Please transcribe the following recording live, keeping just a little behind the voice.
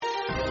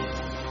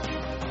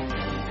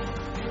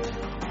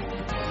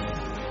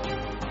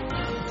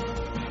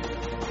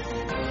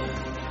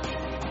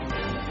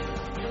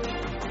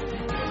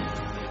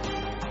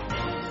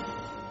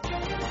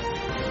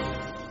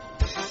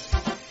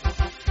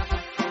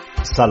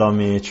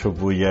سلامی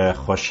چوبوی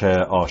خوش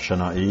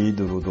آشنایی،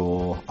 درود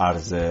و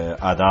عرض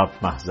ادب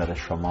محضر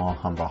شما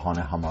همراهان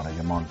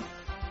همراهیمان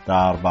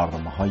در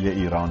برنامه‌های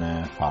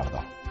ایران فردا.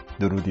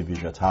 درودی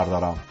ویژه تر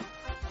دارم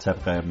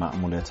طبق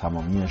معمول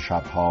تمامی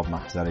شبها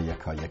محضر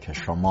یکایک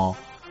شما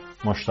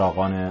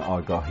مشتاقان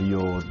آگاهی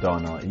و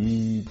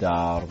دانایی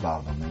در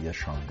برنامه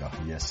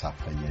شامگاهی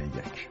صفحه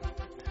 1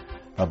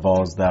 و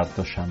باز در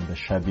دوشنبه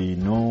شبی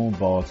نو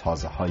با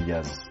تازه های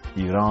از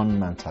ایران،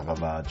 منطقه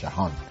و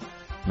جهان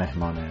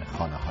مهمان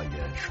خانه های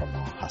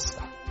شما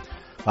هستم.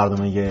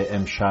 برنامه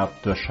امشب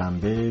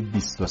دوشنبه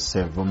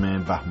 23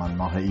 بهمن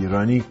ماه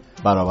ایرانی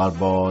برابر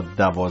با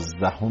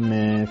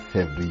 12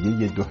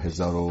 فوریه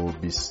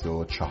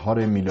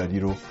 2024 میلادی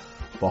رو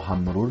با هم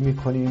مرور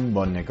میکنیم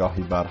با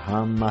نگاهی بر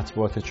هم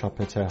مطبوعات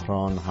چاپ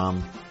تهران،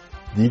 هم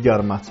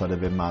دیگر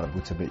مطالب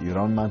مربوط به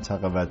ایران،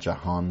 منطقه و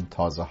جهان،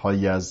 تازه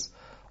هایی از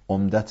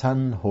عمدتاً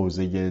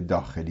حوزه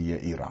داخلی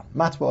ایران.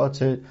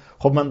 مطبوعات،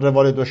 خب من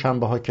روال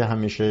دوشنبه ها که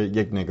همیشه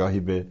یک نگاهی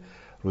به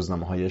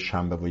روزنامه های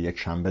شنبه و یک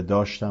شنبه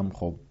داشتم.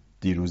 خب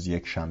دیروز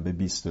یک شنبه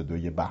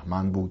 22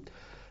 بهمن بود،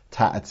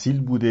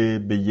 تعطیل بوده،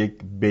 به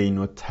یک بین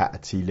و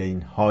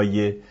تعطیلین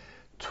های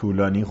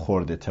طولانی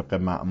خورده طبق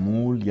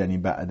معمول، یعنی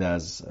بعد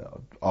از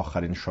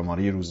آخرین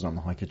شماره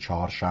روزنامه ها که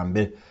 4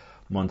 شنبه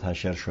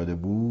منتشر شده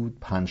بود،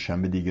 5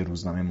 شنبه دیگه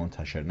روزنامه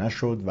منتشر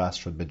نشد، وصل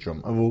شد به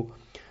جمعه و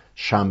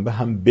شنبه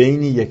هم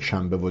بین یک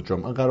شنبه و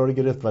جمعه قرار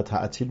گرفت و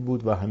تعطیل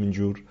بود و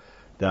همینجور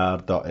در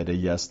دایره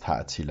ای از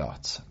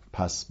تعطیلات.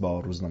 پس با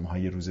روزنامه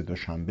های روز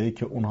دوشنبه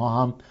که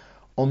اونها هم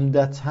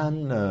عمدتاً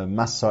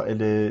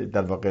مسائل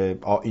در واقع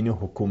آیین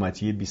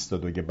حکومتی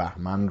 22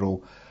 بهمن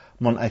رو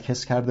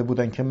منعکس کرده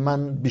بودن که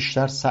من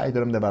بیشتر سعی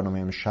دارم در برنامه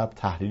امشب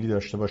تحلیلی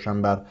داشته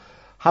باشم بر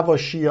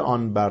حواشی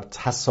آن، بر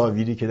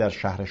تصاویری که در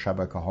شهر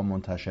شبکه‌ها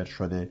منتشر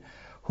شده،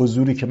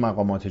 حضوری که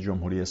مقامات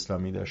جمهوری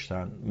اسلامی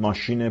داشتن،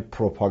 ماشین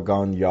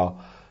پروپاگاند یا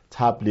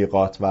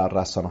تبلیغات و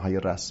رسانه‌های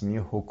رسمی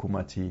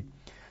حکومتی،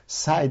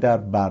 سعی در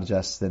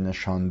برجسته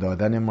نشان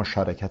دادن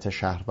مشارکت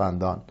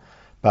شهروندان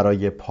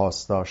برای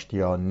پاسداشت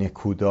یا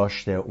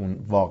نکوداشت اون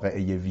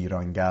واقعه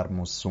ویرانگر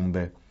موسوم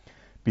به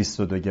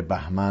 22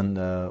 بهمن،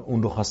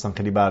 اون رو خواستن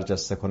خیلی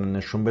برجسته کنن،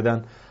 نشون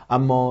بدن،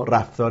 اما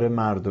رفتار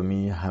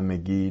مردمی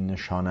همگی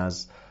نشان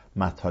از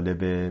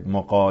مطالب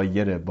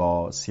مغایر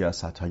با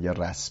سیاست‌های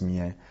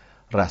رسمی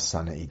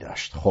رسانه‌ای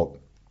داشت. خب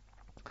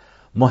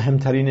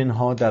مهمترین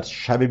اینها در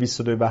شب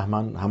 22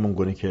 بهمن، همون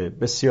گونه که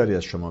بسیاری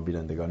از شما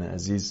بینندگان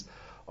عزیز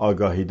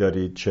آگاهی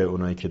دارید، چه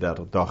اونایی که در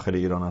داخل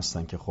ایران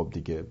هستن که خب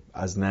دیگه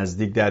از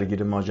نزدیک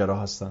درگیر ماجرا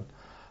هستن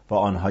و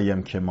آنهایی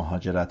هم که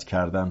مهاجرت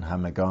کردن،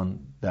 همگان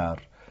در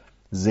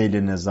ذیل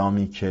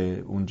نظامی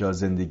که اونجا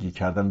زندگی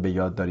کردن. به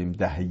یاد داریم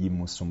دهه‌ای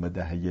موسوم به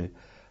دهه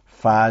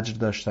فجر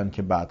داشتن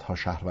که بعدها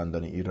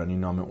شهروندان ایرانی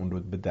نام اون رو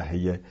به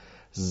دهه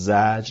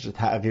زجر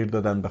تغییر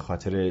دادن به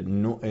خاطر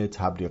نوع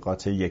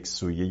تبلیغات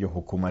یکسویه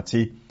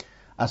حکومتی.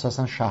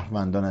 اساسا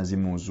شهروندان از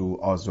این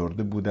موضوع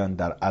آزرده بودن،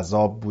 در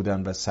عذاب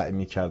بودن و سعی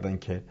می‌کردن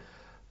که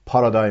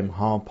پارادایم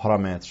ها،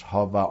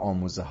 پارامترها و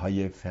آموزه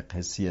های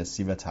فقه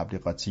سیاسی و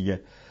تبلیغاتی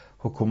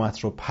حکومت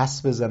رو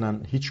پس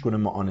بزنن. هیچ گونه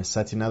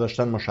معانستی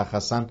نداشتن.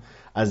 مشخصا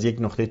از یک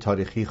نقطه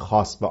تاریخی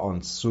خاص به آن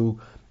سو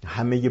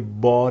همه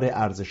بار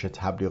ارزش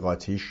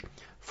تبلیغاتیش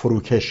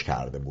فروکش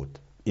کرده بود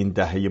این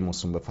دهه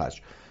موسوم به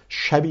فجر.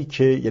 شبی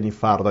که یعنی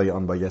فردای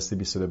آن بایستی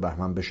 22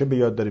 بهمن بشه، به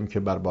یاد داریم که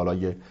بر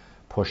بالای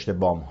پشت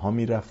بام ها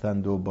می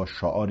رفتند و با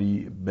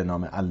شعاری به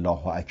نام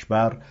الله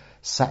اکبر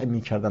سعی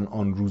می کردن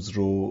آن روز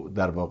رو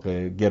در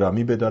واقع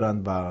گرامی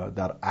بدارن و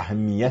در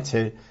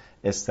اهمیت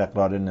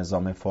استقرار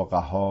نظام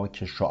فقها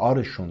که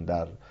شعارشون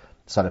در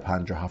سال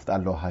 57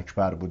 الله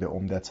اکبر بوده،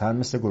 عمدتاً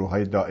مثل گروه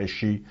های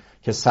داعشی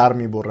که سر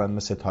می برن،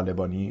 مثل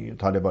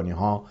طالبانی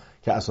ها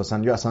که اساساً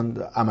یا اصلا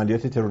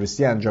عملیات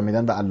تروریستی انجام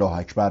میدن و الله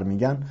اکبر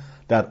میگن،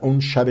 در اون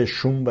شب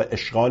شوم و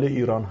اشغال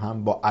ایران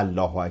هم با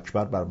الله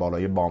اکبر بر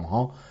بالای بام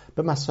ها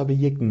به مثابه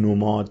یک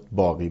نماد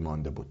باقی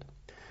مانده بود.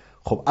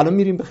 خب الان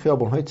میریم به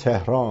خیابان‌های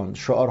تهران،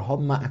 شعارها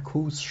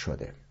معکوس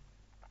شده.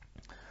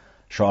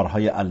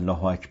 شعارهای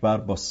الله اکبر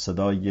با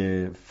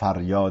صدای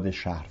فریاد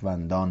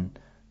شهروندان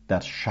در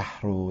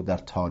شهر و در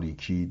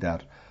تاریکی،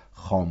 در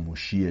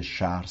خاموشی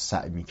شهر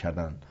سعی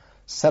می‌کردن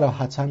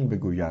صراحتاً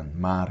بگویند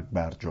مرگ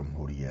بر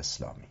جمهوری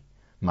اسلامی،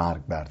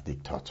 مرگ بر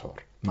دیکتاتور،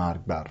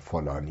 مرگ بر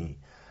فلانی.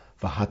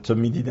 و حتی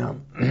می‌دیدم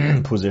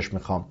پوزش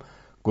می‌خوام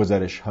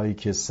گزارش هایی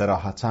که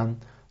صراحتاً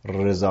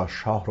رضا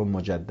شاه رو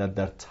مجدد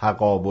در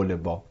تقابل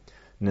با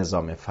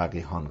نظام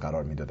فقیهان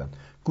قرار میدادن.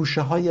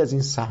 گوشه هایی از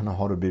این صحنه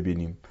ها رو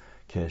ببینیم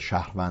که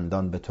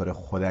شهروندان به طور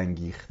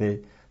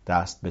خودانگیخته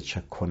دست به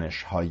چه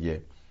کنش های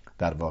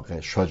در واقع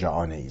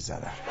شجاعانه ای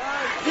زدن.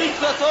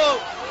 دیکتاتور!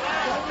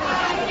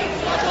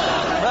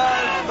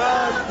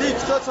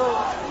 دیکتاتور!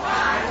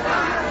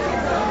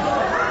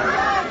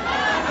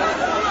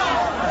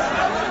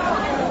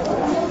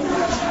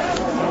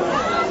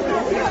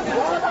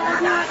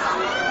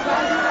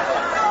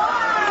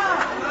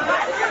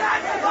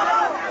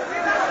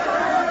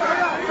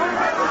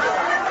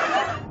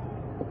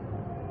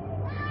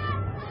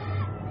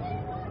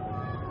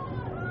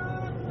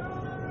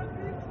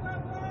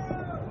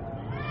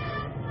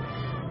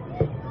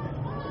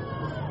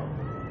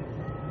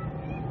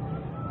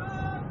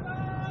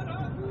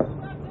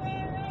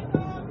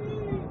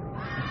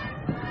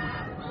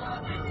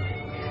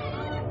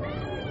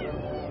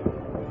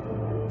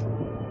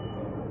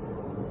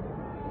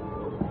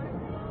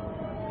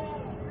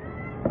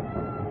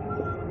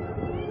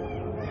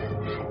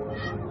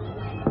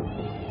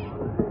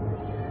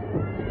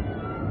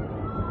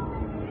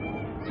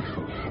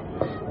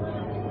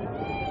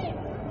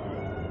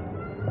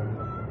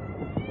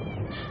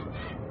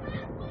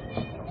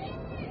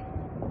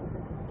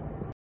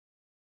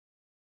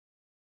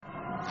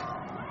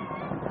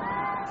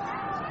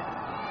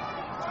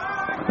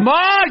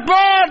 مرگ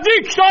بر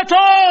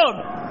دیکتاتور!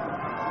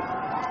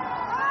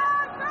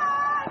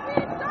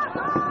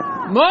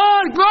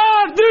 مرگ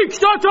بر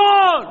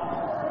دیکتاتور!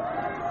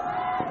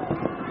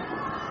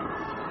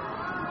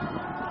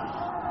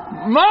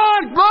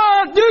 مرگ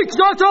بر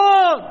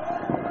دیکتاتور!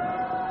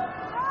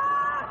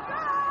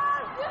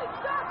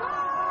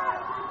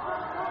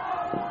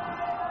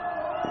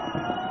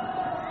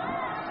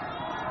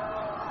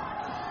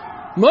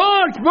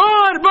 مرگ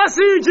بر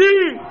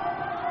بسیجی!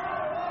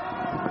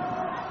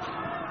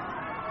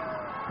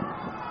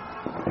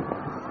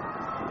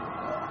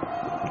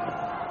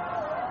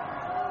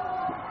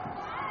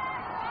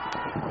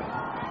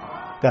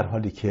 در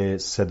حالی که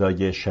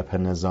صدای شبه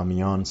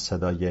نظامیان،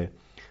 صدای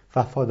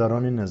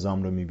وفاداران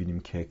نظام رو میبینیم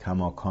که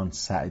کماکان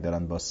سعی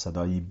دارن با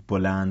صدایی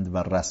بلند و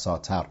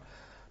رساتر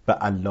به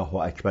الله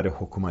اکبر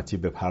حکومتی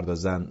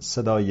بپردازن،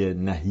 صدای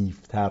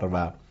نحیفتر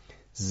و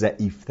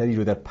ضعیفتری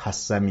رو در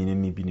پس زمینه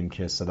میبینیم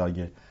که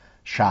صدای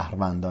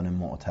شهروندان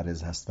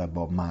معترض هست و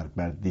با مرگ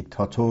بر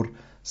دیکتاتور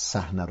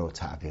صحنه رو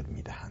تغییر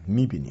میدهند.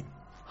 میبینیم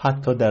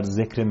حتی در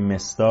ذکر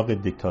مصداق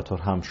دیکتاتور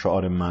هم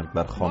شعار مرگ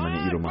بر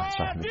خامنه‌ای رو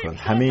مطرح میکنن.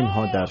 همه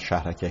اینها در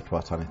شهرک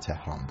اکباتان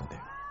تهران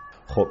بوده.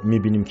 خب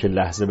میبینیم که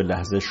لحظه به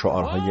لحظه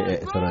شعارهای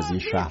اعتراضی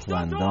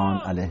شهروندان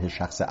علیه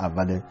شخص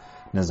اول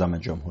نظام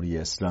جمهوری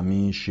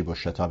اسلامی شیب و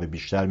شتاب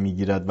بیشتر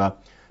میگیرد و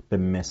به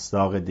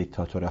مصداق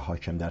دیکتاتور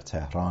حاکم در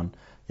تهران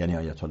یعنی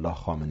آیت الله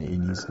خامنه‌ای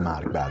نیز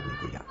مرگ بر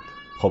میگویند.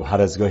 خب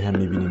هر از گاهی هم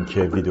میبینیم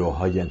که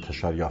ویدیوهای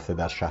انتشار یافته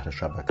در شهر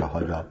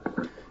شبکه‌ها یا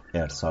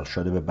ارسال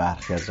شده به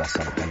برخی از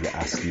رسانه‌های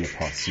اصلی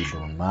پارسی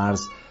برون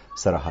مرز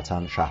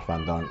صراحتاً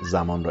شهروندان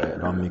زمان را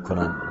اعلام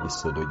میکنن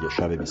 22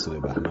 شب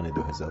 22 بهمن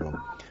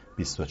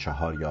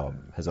 2024 یا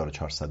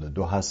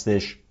 1402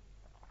 هستش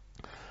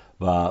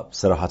و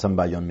صراحتاً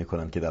بیان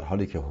میکنن که در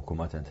حالی که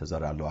حکومت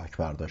انتظار الله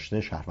اکبر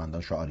داشته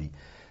شهروندان شعاری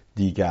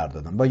دیگر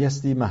دادن.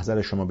 بایستی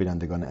محضر شما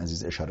بینندگان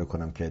عزیز اشاره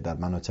کنم که در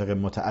مناطق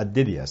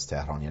متعددی از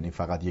تهران، یعنی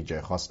فقط یک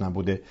جای خاص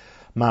نبوده،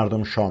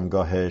 مردم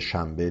شامگاه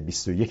شنبه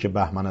 21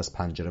 بهمن از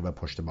پنجره و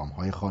پشت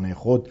بام‌های خانه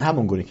خود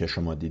همون گونه که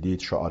شما دیدید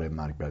شعار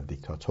مرگ بر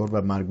دیکتاتور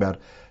و مرگ بر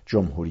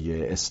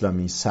جمهوری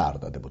اسلامی سر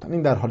داده بودند.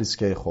 این در حالی است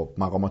که خب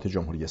مقامات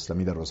جمهوری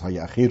اسلامی در روزهای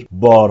اخیر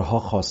بارها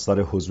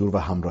خواستار حضور و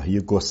همراهی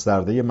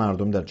گسترده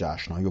مردم در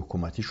جشن‌های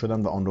حکومتی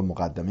شدند و آن را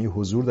مقدمه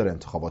حضور در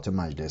انتخابات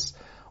مجلس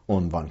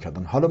عنوان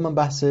کردن. حالا من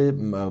بحث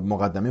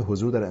مقدمه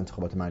حضور در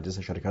انتخابات مجلس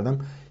اشاره کردم.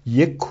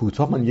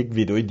 من یک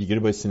ویدئوی دیگری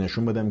بایستی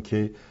نشون بدم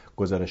که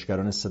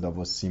گزارشگران صدا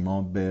و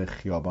سیما به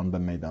خیابان به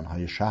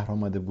میدانهای شهر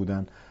آمده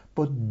بودن،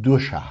 با 2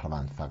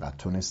 شهروند فقط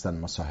تونستن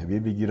مصاحبه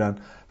بگیرن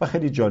و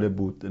خیلی جالب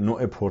بود.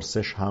 نوع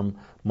پرسش هم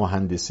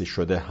مهندسی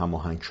شده،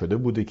 هماهنگ شده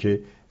بوده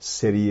که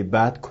سری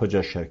بعد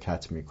کجا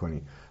شرکت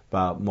میکنی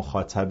و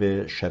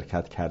مخاطب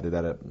شرکت کرده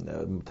در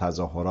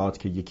تظاهرات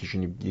که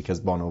یکی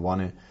از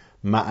بانوان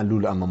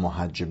معلول اما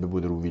محجبه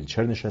بود، رو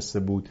ویلچر نشسته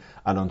بود.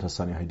 الان تا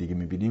ثانیه‌های دیگه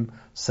می‌بینیم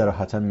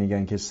صراحتاً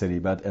میگن که سری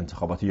بعد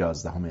انتخابات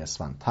 11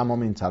 اسفند.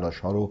 تمام این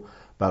تلاش‌ها رو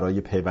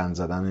برای پیوند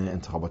زدن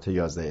انتخابات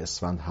 11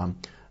 اسفند هم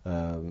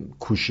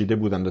کوشیده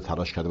بودند و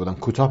تلاش کرده بودند.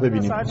 کوتاه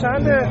ببینیم. ساعت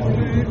چنده؟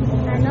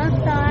 الان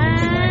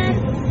ساعت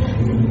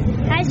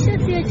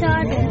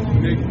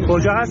 8:34.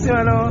 کجا هستی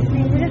الان؟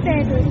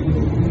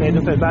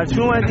 میدون بعد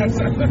چی اومدی؟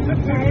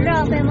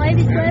 راهپیمایی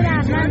 22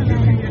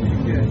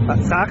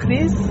 بهمن. سخت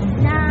نیست؟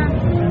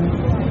 نه.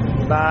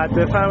 بعد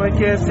بفرمایید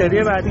که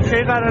سری بعدی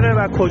کی قراره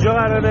و کجا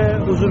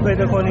قراره حضور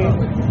پیدا کنی؟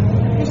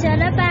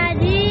 انشالله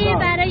بعدی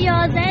برای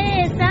 11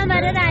 اسفند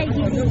برای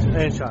رای‌گیری.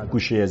 انشالله.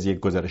 گوشه از یک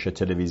گزارش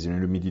تلویزیونی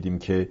رو می‌دیدیم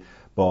که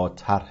با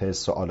طرح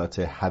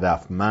سوالات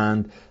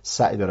هدفمند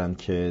سعی دارن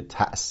که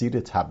تأثیر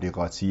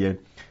تبلیغاتی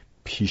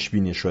پیش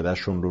بینی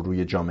شدهشون رو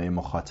روی جامعه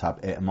مخاطب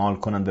اعمال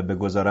کنند و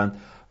بگذارند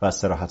و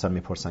صراحتا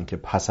میپرسن که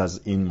پس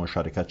از این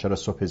مشارکت چرا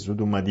صبح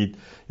زود اومدید.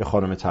 یه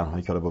خانم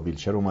تنهایی که با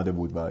ویلچر اومده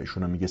بود و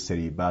ایشون میگه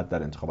سری بعد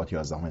در انتخابات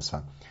 11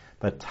 اسفند.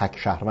 و تک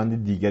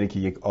شهروند دیگری که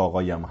یک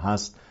آقایی هم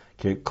هست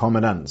که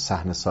کاملا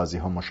صحنه سازی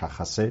ها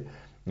مشخصه،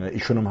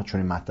 ایشون هم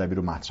چون این مطلبی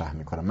رو مطرح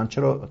میکنم. من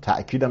چرا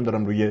تأکیدم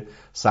دارم روی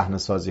صحنه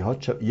سازی ها،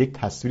 یک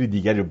تصویر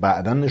دیگری رو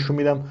بعداً نشون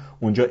میدم،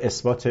 اونجا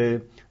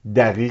اثبات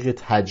دقیق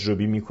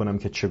تجربی میکنم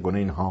که چگونه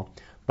اینها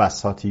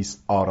بساطی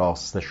است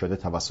آراسته شده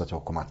توسط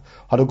حکومت.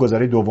 حالا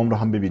گذاری دوم رو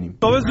هم ببینیم.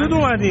 صبح زود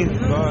اومدین؟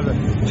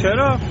 بله.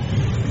 چرا؟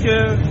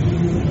 که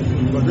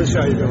واسه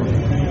شهیدان.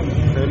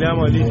 خیلی هم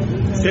عالی.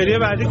 سری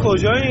بعدی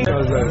کجایی؟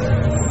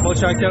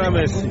 متشکرم.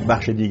 مرسی.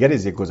 بخش دیگری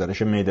از یک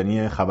گزارش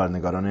میدانی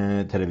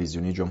خبرنگاران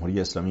تلویزیونی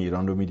جمهوری اسلامی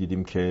ایران رو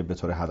می‌دیدیم که به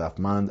طور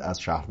هدفمند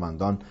از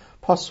شهروندان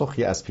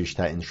پاسخی از پیش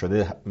تعیین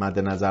شده مد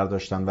نظر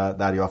داشتن و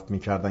دریافت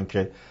می‌کردن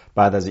که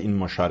بعد از این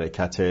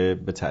مشارکت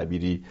به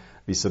تعبیری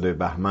 22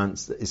 بهمن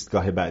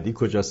ایستگاه بعدی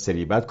کجاست،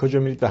 سری بعد کجا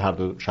میرید و هر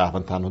دو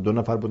شهروند تنها 2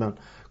 نفر بودن،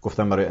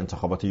 گفتن برای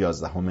انتخابات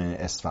 11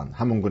 اسفند.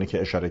 همون گونه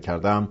که اشاره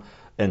کردم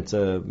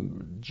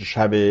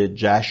شب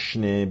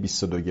جشن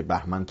 22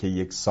 بهمن که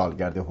یک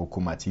سالگرد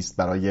حکومتی است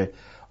برای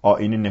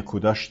آیین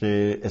نکوداشت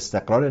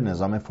استقرار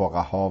نظام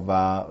فقها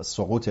و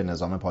سقوط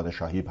نظام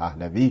پادشاهی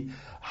پهلوی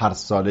هر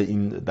سال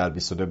این در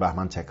 22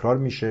 بهمن تکرار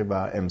میشه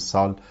و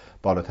امسال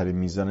بالاترین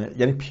میزان،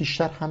 یعنی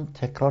پیشتر هم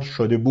تکرار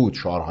شده بود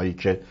شعارهایی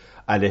که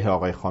علیه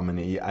آقای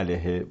خامنه‌ای،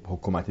 علیه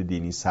حکومت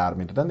دینی سر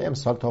میدادن،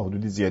 امسال تا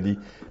حدودی زیادی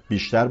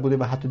بیشتر بوده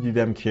و حتی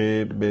دیدم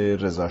که به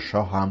رضا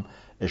شاه هم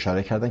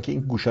اشاره کردن که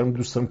این گوشه رو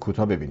دوست دارم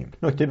کوتاه ببینیم.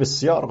 نکته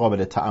بسیار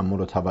قابل تأمل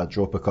و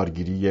توجه به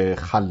کارگیری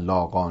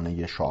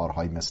خلاقانه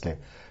شعارهایی مثل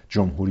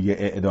جمهوری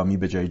اعدامی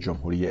به جای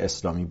جمهوری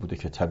اسلامی بوده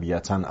که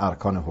طبیعتاً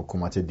ارکان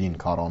حکومت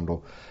دینکاران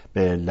رو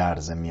به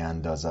لرزه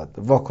میاندازد.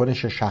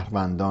 واکنش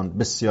شهروندان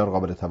بسیار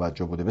قابل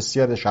توجه بوده.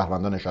 بسیار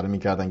شهروندان اشاره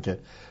میکردن که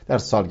در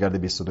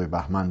سالگرد 22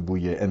 بهمن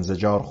بوی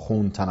انزجار،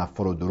 خون،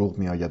 تنفر و دروغ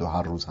میآید و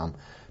هر روز هم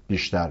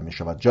بیشتر می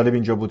شود. جالب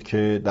اینجا بود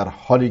که در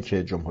حالی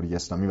که جمهوری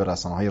اسلامی و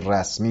رسانه‌های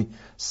رسمی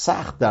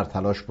سخت در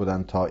تلاش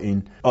بودند تا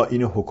این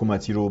آیین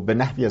حکومتی رو به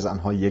نحوی از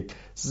آنها یک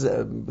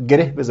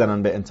گره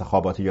بزنن به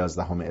انتخابات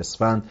 11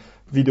 اسفند،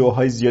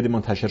 ویدیوهای زیادی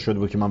منتشر شده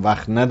بود که من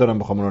وقت ندارم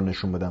بخوام اون رو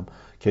نشون بدم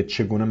که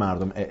چگونه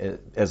مردم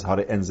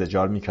اظهار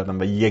انزجار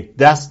می‌کردن و یک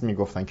دست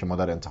می‌گفتن که ما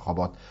در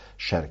انتخابات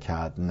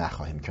شرکت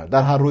نخواهیم کرد.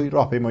 در هر روی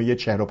راهپیمایی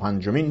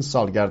 45مین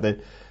سالگرد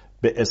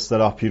به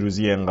اصطلاح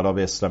پیروزی انقلاب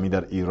اسلامی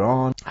در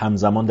ایران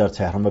همزمان در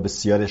تهران و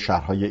بسیاری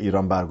شهرهای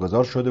ایران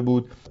برگزار شده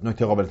بود.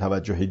 نکته قابل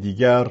توجه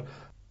دیگر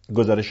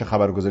گزارش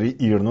خبرگزاری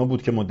ایران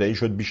بود که مدعی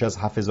شد بیش از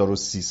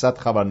 7300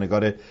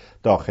 خبرنگار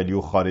داخلی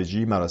و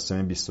خارجی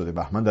مراسم 22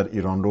 بهمن در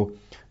ایران رو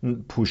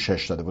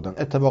پوشش داده بودند.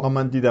 اتفاقا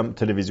من دیدم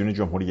تلویزیون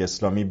جمهوری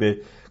اسلامی به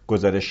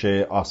گزارش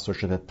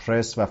آسوشیتد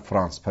پرس و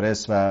فرانس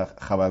پرس و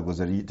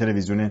خبرگزاری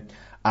تلویزیون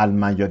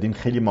المیادین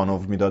خیلی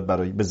مانور میداد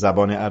برای به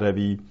زبان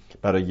عربی،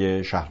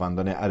 برای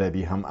شهروندان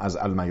عربی هم از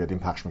المیادین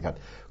پخش میکرد.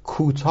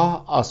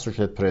 کوتاه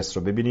آسوشیتد پرس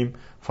رو ببینیم،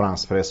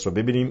 فرانس پرس رو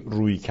ببینیم،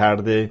 روی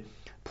کرده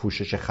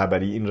پوشش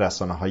خبری این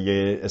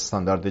رسانه‌های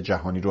استاندارد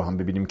جهانی رو هم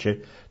ببینیم که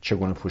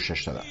چگونه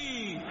پوشش دادن.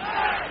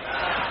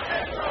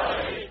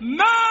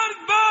 مرگ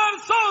بر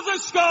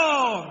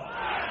سازشکار،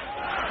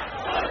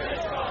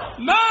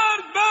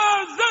 مرگ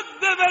بر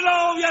ضد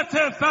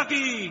ولایت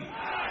فقیه،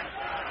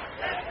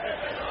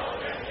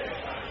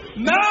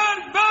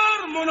 مرگ بر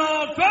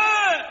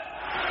منافق،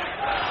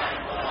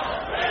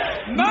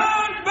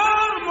 مرگ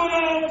بر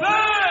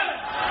منافق،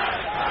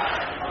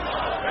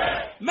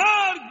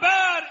 مرگ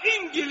بر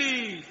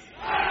انگلیس.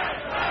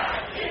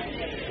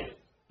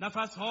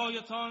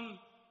 نفسهایتان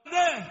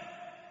ده،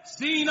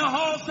 سینه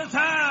ها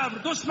ستبر،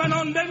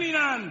 دشمنان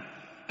ببینن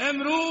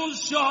امروز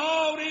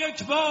شعار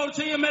یک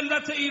پارچه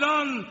ملت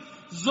ایران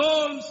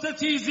ظلم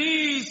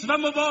ستیزی است و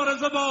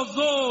مبارزه با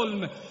ظلم.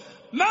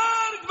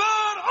 مرگ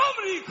بر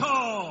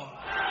آمریکا،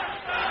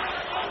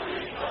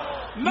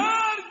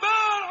 مرگ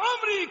بر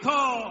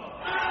آمریکا،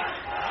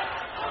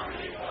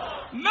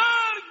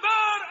 مرگ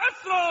بر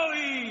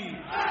اسرائیل،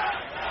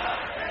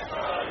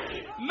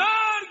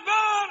 مرگ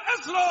بر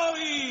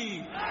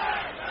اسرائیل،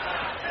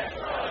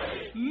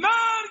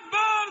 مرگ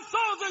بر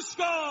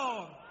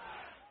سازشکار.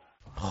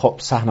 خب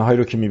صحنه‌هایی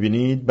رو که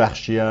می‌بینید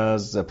بخشی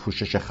از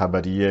پوشش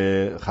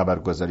خبری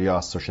خبرگزاری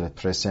آسوشیتد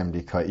پرس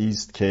امریکایی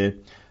است که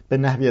به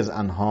نحوی از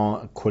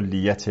آنها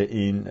کلیت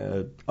این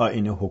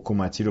آیین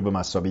حکومتی رو به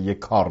مثابه یک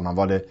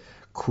کارناوال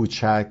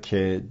کوچک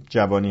که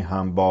جوانی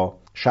هم با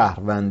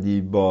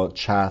شهروندی با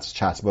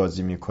چتر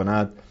بازی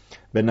می‌کند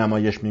به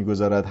نمایش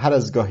می‌گذارد. هر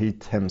از گاهی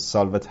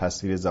تمثال و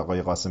تصویر از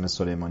آقای قاسم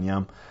سلیمانی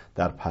هم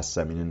در پس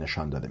زمینه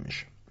نشان داده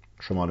میشه.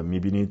 شما رو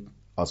می‌بینید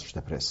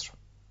آسوشیتد پرس رو.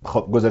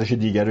 خب گزارش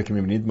دیگر رو که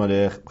می‌بینید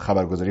مال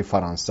خبرگزاری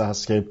فرانسه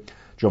هست که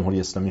جمهوری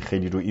اسلامی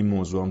خیلی رو این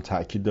موضوع هم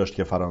تأکید داشت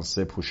که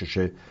فرانسه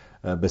پوشش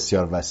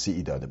بسیار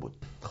وسیعی داده بود.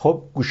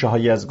 خب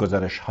گوشه‌هایی از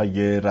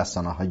گزارش‌های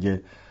رسانه‌های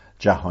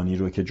جهانی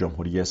رو که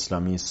جمهوری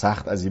اسلامی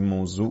سخت از این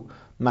موضوع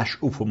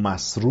مشعوف و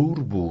مسرور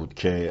بود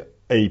که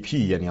AP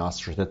یعنی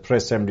آسوشیتد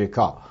پرس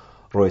امریکا،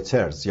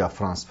 رویترز یا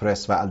فرانس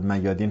پرس و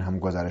المیادین هم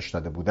گزارش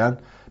داده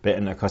بودند، به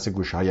انعکاس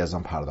گوشه‌هایی از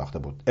آن پرداخته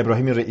بود.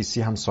 ابراهیم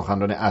رئیسی هم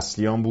سخنران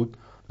اصلی آن بود.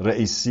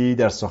 رئیسی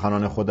در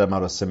سخنان خود در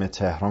مراسم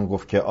تهران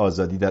گفت که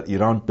آزادی در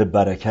ایران به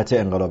برکت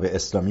انقلاب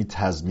اسلامی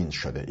تضمین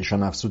شده.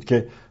 ایشان افزود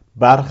که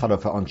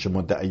برخلاف آنچه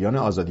مدعیان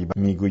آزادی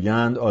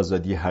میگویند،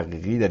 آزادی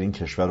حقیقی در این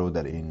کشور و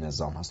در این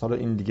نظام هست. حالا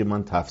این دیگه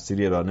من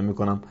تفسیری ارائه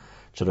نمی‌کنم،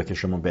 چرا که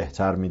شما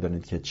بهتر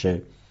می‌دانید که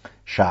چه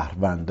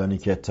شهروندانی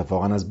که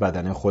اتفاقا از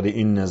بدن خود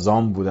این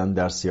نظام بودن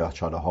در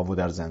سیاه‌چاله‌ها و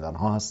در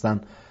زندان‌ها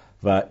هستند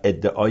و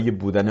ادعای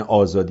بودن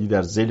آزادی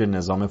در ذیل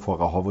نظام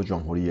فقها و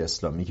جمهوری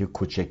اسلامی که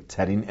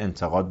کوچکترین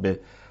انتقاد به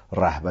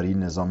رهبری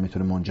نظام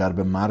میتونه منجر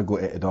به مرگ و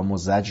اعدام و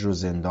زجر و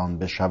زندان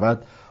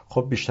بشود،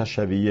 خب بیشتر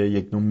شبیه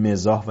یک نوع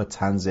مزاح و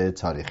طنز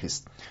تاریخی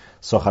است.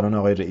 سخنان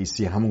آقای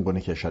رئیسی همون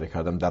گونه که اشاره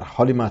کردم در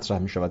حالی مطرح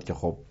می شود که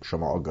خب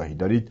شما آگاهی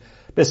دارید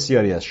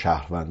بسیاری از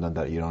شهروندان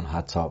در ایران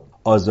حتی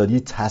آزادی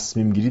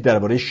تصمیم گیری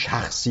درباره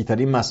شخصی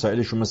ترین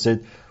مسائلشون مثل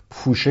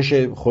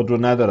پوشش خود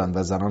رو ندارن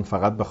و زنان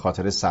فقط به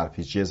خاطر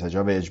سرپیچی از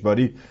حجاب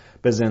اجباری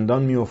به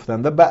زندان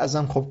میافتند و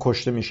بعضا خب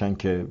کشته میشن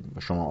که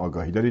شما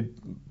آگاهی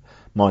دارید.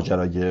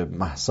 ماجرای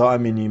مهسا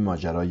امینی،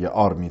 ماجرای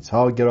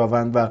آرمیتا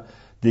گراوند و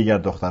دیگر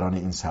دختران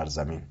این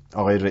سرزمین.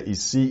 آقای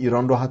رئیسی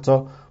ایران رو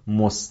حتی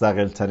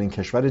مستقل ترین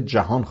کشور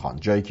جهان خواند،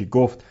 جایی که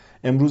گفت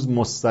امروز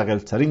مستقل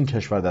ترین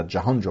کشور در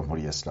جهان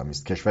جمهوری اسلامی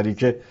است، کشوری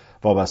که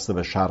وابسته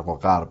به شرق و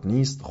غرب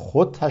نیست،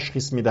 خود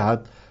تشخیص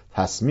میدهد،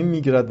 تصمیم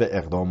میگیرد و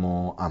اقدام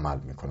و عمل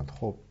میکند.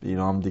 خب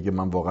اینا هم دیگه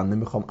من واقعا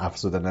نمیخوام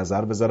افزوده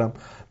نظر بذارم،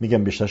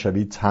 میگم بیشتر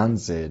شبیه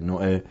طنز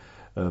نوع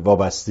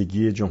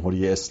وابستگی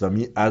جمهوری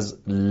اسلامی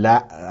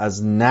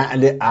از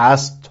نعل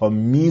اسب تا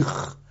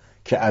میخ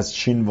که از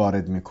چین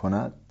وارد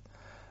میکند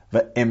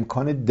و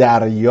امکان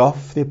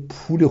دریافت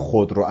پول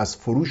خود رو از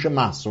فروش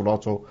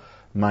محصولات و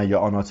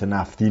معیانات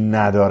نفتی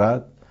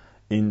ندارد،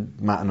 این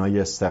معنای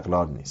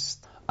استقلال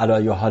نیست.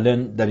 علی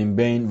حال در این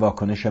بین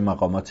واکنش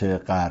مقامات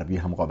غربی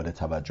هم قابل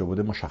توجه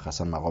بوده،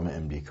 مشخصا مقام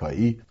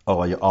امریکایی.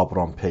 آقای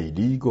آبرام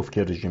پیلی گفت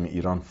که رژیم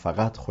ایران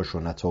فقط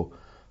خشونت و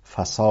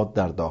فساد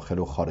در داخل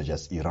و خارج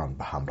از ایران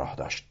به همراه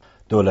داشت.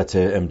 دولت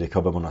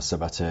امریکا به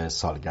مناسبت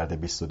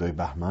سالگرد 22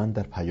 بهمن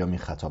در پیامی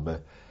خطاب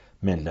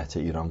ملت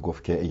ایران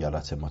گفت که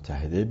ایالات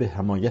متحده به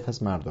حمایت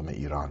از مردم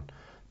ایران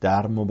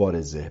در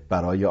مبارزه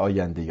برای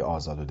آینده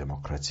آزاد و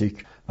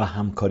دموکراتیک و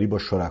همکاری با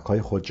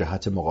شرکای خود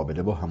جهت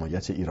مقابله با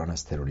حمایت ایران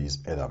از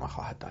تروریسم ادامه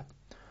خواهد داد.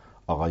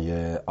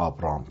 آقای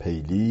آبرام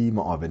پیلی،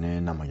 معاون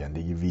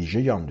نماینده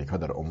ویژه آمریکا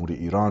در امور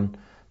ایران،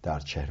 در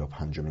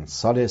 45مین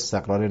سال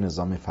استقرار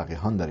نظام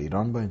فقیهان در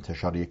ایران با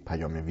انتشار یک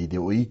پیام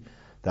ویدئویی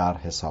در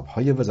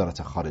حساب‌های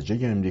وزارت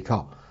خارجه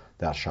امریکا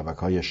در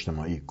شبکه‌های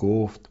اجتماعی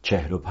گفت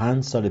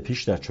 45 سال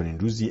پیش در چنین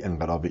روزی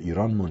انقلاب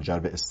ایران منجر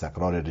به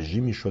استقرار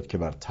رژیمی شد که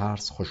بر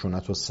ترس،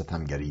 خشونت و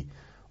ستمگری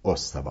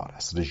استوار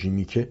است.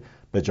 رژیمی که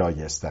به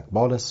جای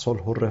استقبال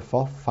صلح و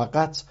رفاه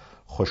فقط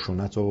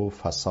خشونت و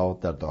فساد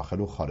در داخل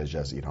و خارج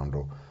از ایران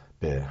رو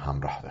به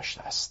همراه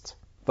داشته است.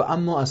 و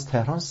اما از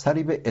تهران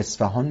سری به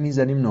اصفهان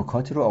میزنیم.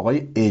 نکاتی رو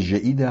آقای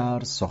اژه‌ای در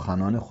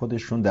سخنان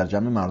خودشون در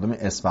جمع مردم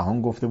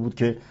اصفهان گفته بود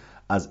که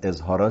از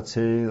اظهارات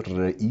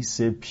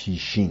رئیس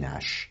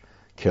پیشینش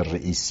که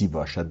رئیسی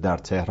باشد در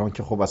تهران،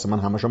 که خب اصلا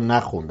من همشم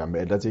نخوندم به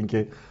علت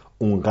اینکه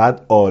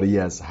اونقدر عاری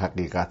از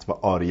حقیقت و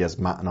عاری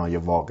از معنای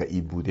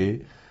واقعی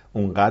بوده،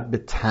 اونقدر به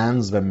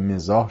طنز و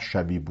مزاح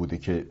شبیه بوده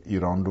که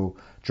ایران رو،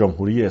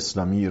 جمهوری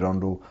اسلامی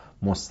ایران رو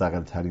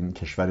مستقل ترین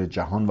کشور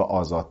جهان و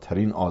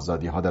آزادترین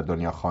آزادی ها در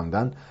دنیا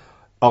خواندن.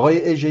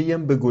 آقای اژه‌ای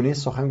هم به گونه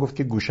سخن گفت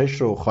که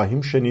گوشش رو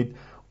خواهیم شنید،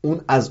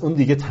 اون از اون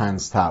دیگه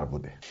طنزتر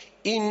بوده.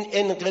 این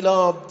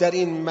انقلاب در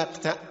این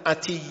مقطع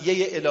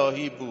عطیه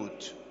الهی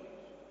بود.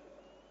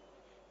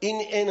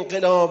 این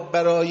انقلاب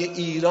برای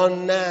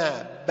ایران نه،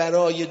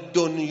 برای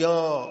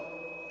دنیا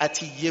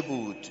عطیه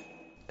بود.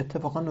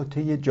 اتفاقا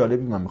نکته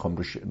جالبی من میخوام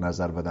روش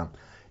نظر بدم.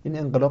 این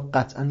انقلاب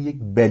قطعا یک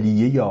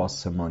بلیه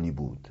آسمانی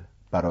بود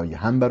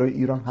هم برای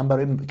ایران هم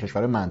برای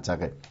کشور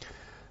منطقه.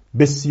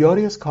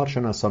 بسیاری از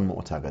کارشناسان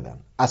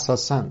معتقدند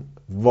اساساً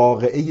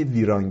واقعه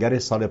ویرانگر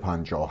سال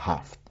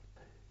 57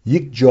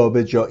 یک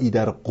جابجایی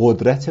در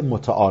قدرت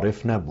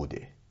متعارف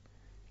نبوده،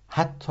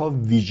 حتی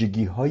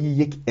ویژگی‌های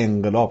یک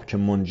انقلاب که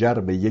منجر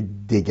به یک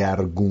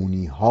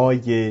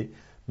دگرگونی‌های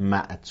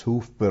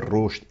معطوف به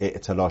رشد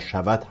اعتلا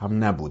شود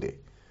هم نبوده.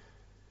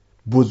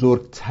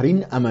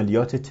 بزرگترین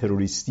عملیات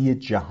تروریستی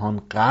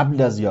جهان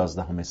قبل از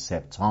 11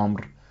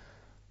 سپتامبر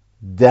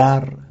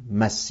در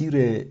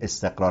مسیر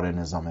استقرار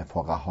نظام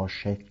فقها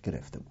شکل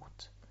گرفته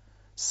بود.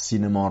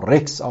 سینما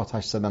رکس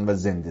آتش زدن و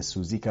زنده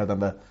سوزی کردن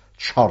و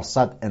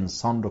 400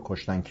 انسان رو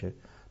کشتن که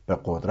به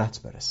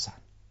قدرت برسن.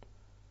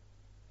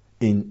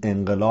 این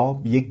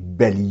انقلاب یک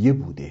بلیه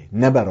بوده،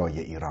 نه برای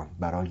ایران،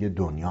 برای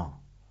دنیا.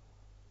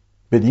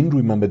 بدین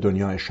روی من به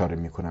دنیا اشاره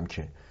میکنم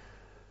که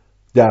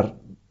در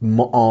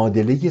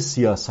معادله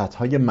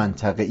سیاست‌های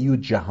منطقه‌ای و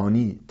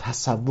جهانی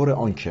تصور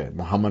آنکه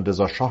محمد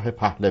رضا شاه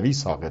پهلوی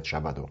ساقط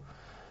شود و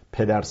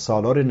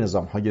پدرسالار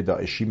نظام‌های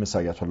داعشی مثل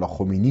آیت الله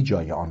خمینی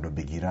جای آن را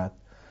بگیرد،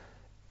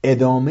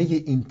 ادامه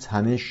این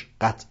تنش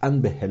قطعاً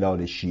به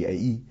هلال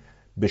شیعی،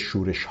 به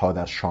شورش‌ها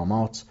در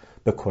شامات،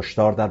 به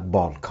کشتار در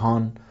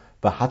بالکان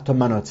و حتی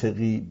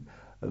مناطقی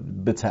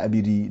به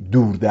تعبیری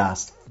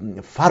دوردست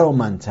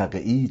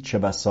فرامنطقه‌ای، چه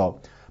بسا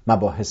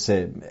مباحث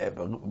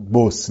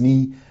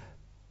بوسنی،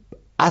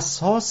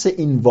 اساس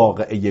این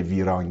واقعه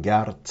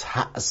ویرانگر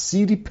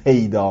تأثیری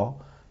پیدا،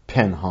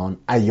 پنهان،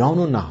 عیان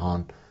و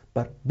نهان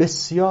بر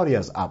بسیاری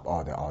از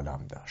ابعاد عالم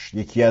داشت.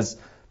 یکی از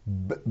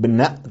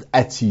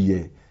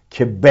عطیه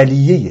که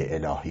بلیه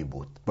الهی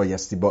بود،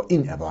 بایستی با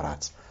این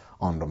عبارت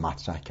آن رو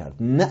مطرح کرد،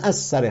 نه از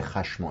سر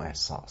خشم و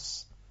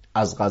احساس.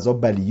 از قضا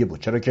بلیه بود،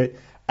 چرا که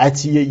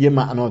عطیه یه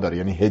معنا داره،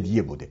 یعنی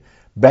هدیه بوده.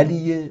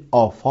 بلیه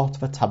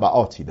آفات و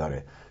تبعاتی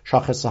داره،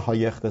 شاخصه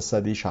های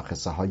اقتصادی،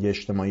 شاخصه های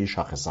اجتماعی،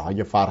 شاخصه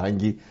های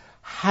فرهنگی،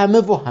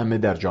 همه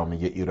در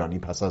جامعه ایرانی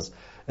پس از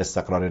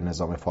استقرار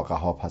نظام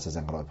فقها، پس از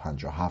انقلاب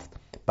 57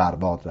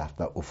 برباد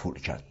رفت و افول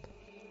کرد.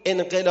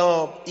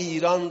 انقلاب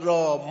ایران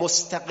را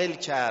مستقل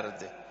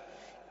کرد.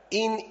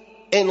 این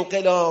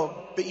انقلاب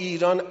به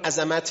ایران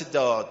عظمت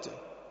داد،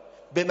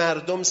 به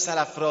مردم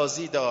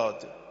سرافرازی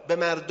داد، به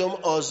مردم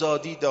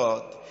آزادی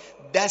داد،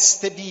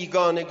 دست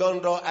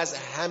بیگانگان را از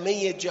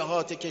همه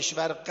جهات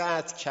کشور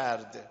قطع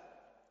کرد.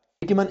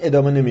 که من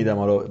ادامه نمیدم،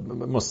 حالا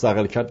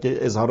مستقل کرد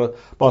که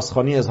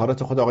بازخوانی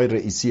اظهارات خود آقای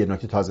رئیسی.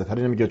 نکته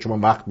تازه‌تری نمیگه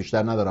چون وقت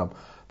بیشتر ندارم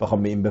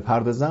بخوام به این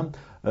بپردازم.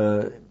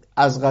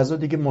 از قضا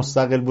دیگه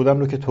مستقل بودن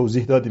رو که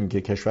توضیح دادیم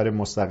که کشور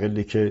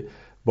مستقلی که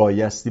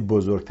بایستی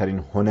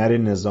بزرگترین هنر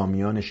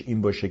نظامیانش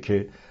این باشه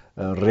که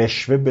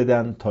رشوه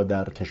بدن تا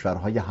در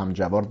کشورهای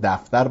همجوار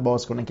دفتر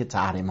باز کنن که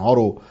تحریم‌ها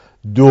رو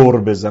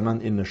دور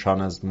بزنن، این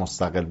نشان از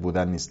مستقل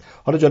بودن نیست.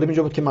 حالا جالب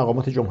اینجا بود که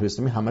مقامات جمهوری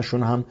اسلامی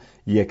همشون هم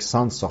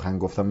یکسان سخن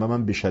گفتن و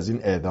من بیش از این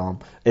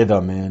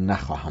ادامه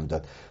نخواهم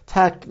داد.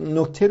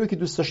 نکته رو که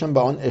دوست داشتم به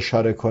آن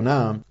اشاره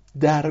کنم،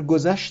 در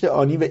گذشت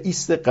آنی و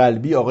ایست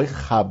قلبی آقای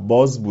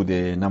خباز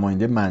بوده،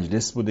 نماینده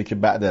مجلس بوده که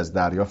بعد از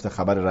دریافت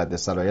خبر رد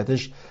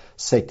صلاحیتش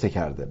سکته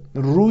کرده.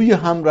 روی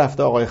هم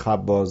رفته آقای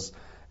خباز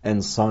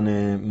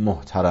انسان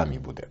محترمی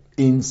بوده.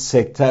 این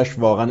سکتهش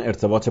واقعا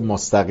ارتباط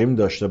مستقیم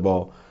داشته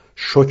با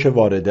شوک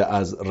وارده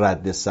از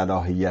رد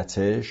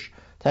صلاحیتش.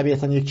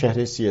 طبیعتا یک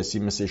چهره سیاسی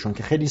مثل ایشون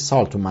که خیلی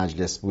سال تو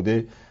مجلس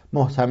بوده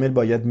محتمل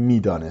باید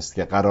میدانست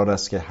که قرار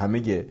است که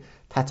همه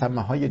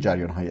تتمه‌های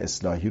جریان‌های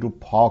اصلاحی رو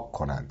پاک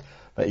کنند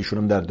و ایشون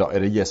هم در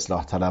دایره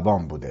اصلاح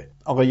طلبان بوده.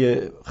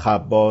 آقای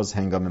خباز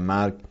هنگام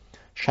مرگ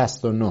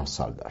 69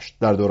 سال داشت.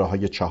 در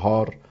دوره‌های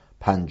 4،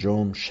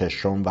 5،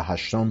 6 و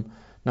 8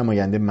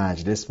 نماینده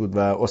مجلس بود و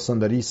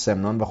استانداری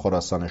سمنان و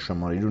خراسان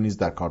شمالی رو نیز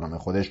در کارنامه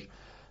خودش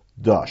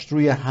داشت.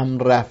 روی هم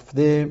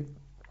رفته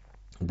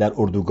در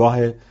اردوگاه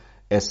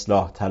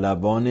اصلاح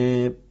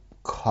طلبان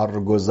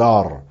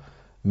کارگزار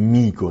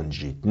می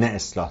گنجید، نه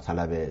اصلاح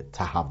طلب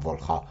تحول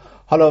خواه.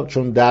 حالا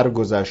چون در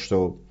گذشت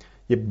و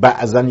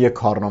بعضن یک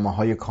کارنامه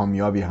های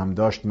کامیابی هم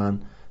داشت، من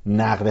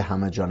نقد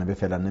همه جانبه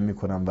فعلا نمی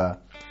کنم و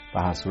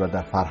به هر صورت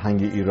در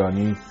فرهنگ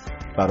ایرانی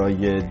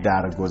برای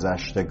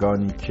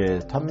درگذشتگانی که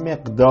تا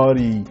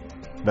مقداری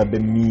و به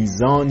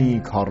میزانی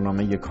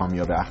کارنامه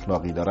کامیاب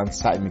اخلاقی دارن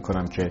سعی می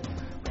کنم که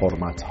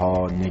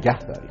حرمتها نگه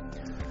داریم.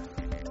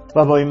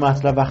 و با این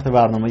مطلب وقت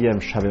برنامه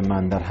امشب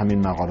من در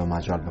همین مقال و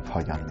مجال به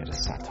پایان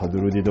میرسد. تا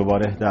درودی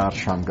دوباره در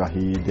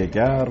شامگاهی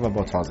دیگر و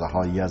با تازه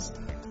هایی از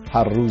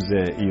هر روز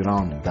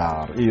ایران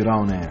در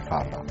ایران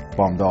فردا.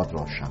 بامداد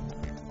روشن،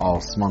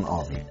 آسمان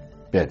آبی.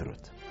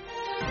 بدرود.